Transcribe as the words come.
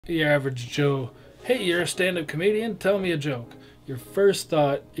The average Joe, hey, you're a stand-up comedian? Tell me a joke. Your first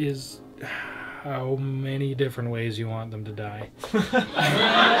thought is how many different ways you want them to die. Give it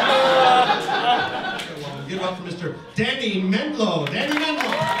up for Mr. Danny Menlo. Danny Menlo.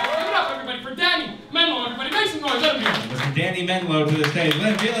 Give it up, everybody, for Danny Menlo. Everybody, make some noise. Let him hear. Mr. Danny Menlo to the stage.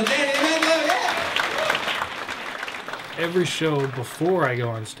 Let him feel it. Danny Menlo, yeah! Every show before I go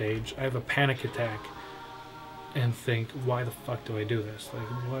on stage, I have a panic attack and think, why the fuck do I do this? Like,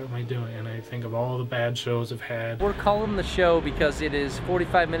 what am I doing? And I think of all the bad shows I've had. We're calling the show because it is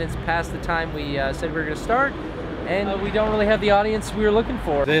 45 minutes past the time we said we were going to start, and we don't really have the audience we were looking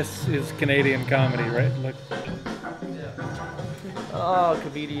for. This is Canadian comedy, right? Look. Oh,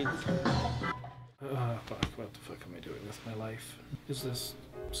 comedians. Fuck, what the fuck am I doing with my life? Is this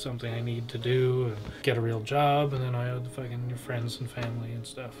something I need to do? And get a real job, and then I have fucking your friends and family and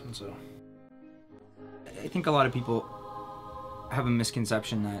stuff, and so... I think a lot of people have a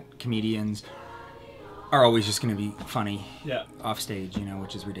misconception that comedians are always just going to be funny off stage, you know,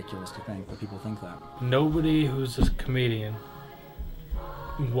 which is ridiculous to think, but people think that. Nobody who's a comedian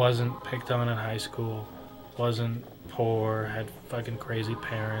wasn't picked on in high school, wasn't poor, had fucking crazy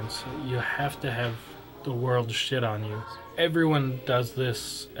parents. You have to have the world shit on you. Everyone does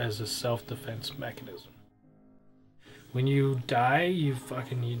this as a self-defense mechanism. When you die,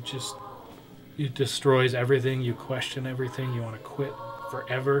 it destroys everything, you question everything, you want to quit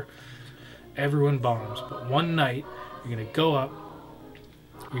forever. Everyone bombs, but one night, you're going to go up,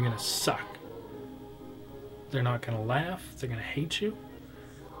 you're going to suck. They're not going to laugh, they're going to hate you,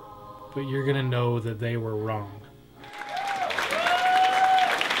 but you're going to know that they were wrong.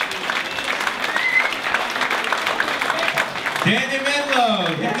 Danny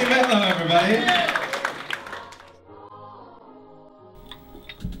Menlo, everybody.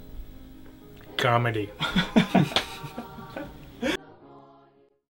 Comedy.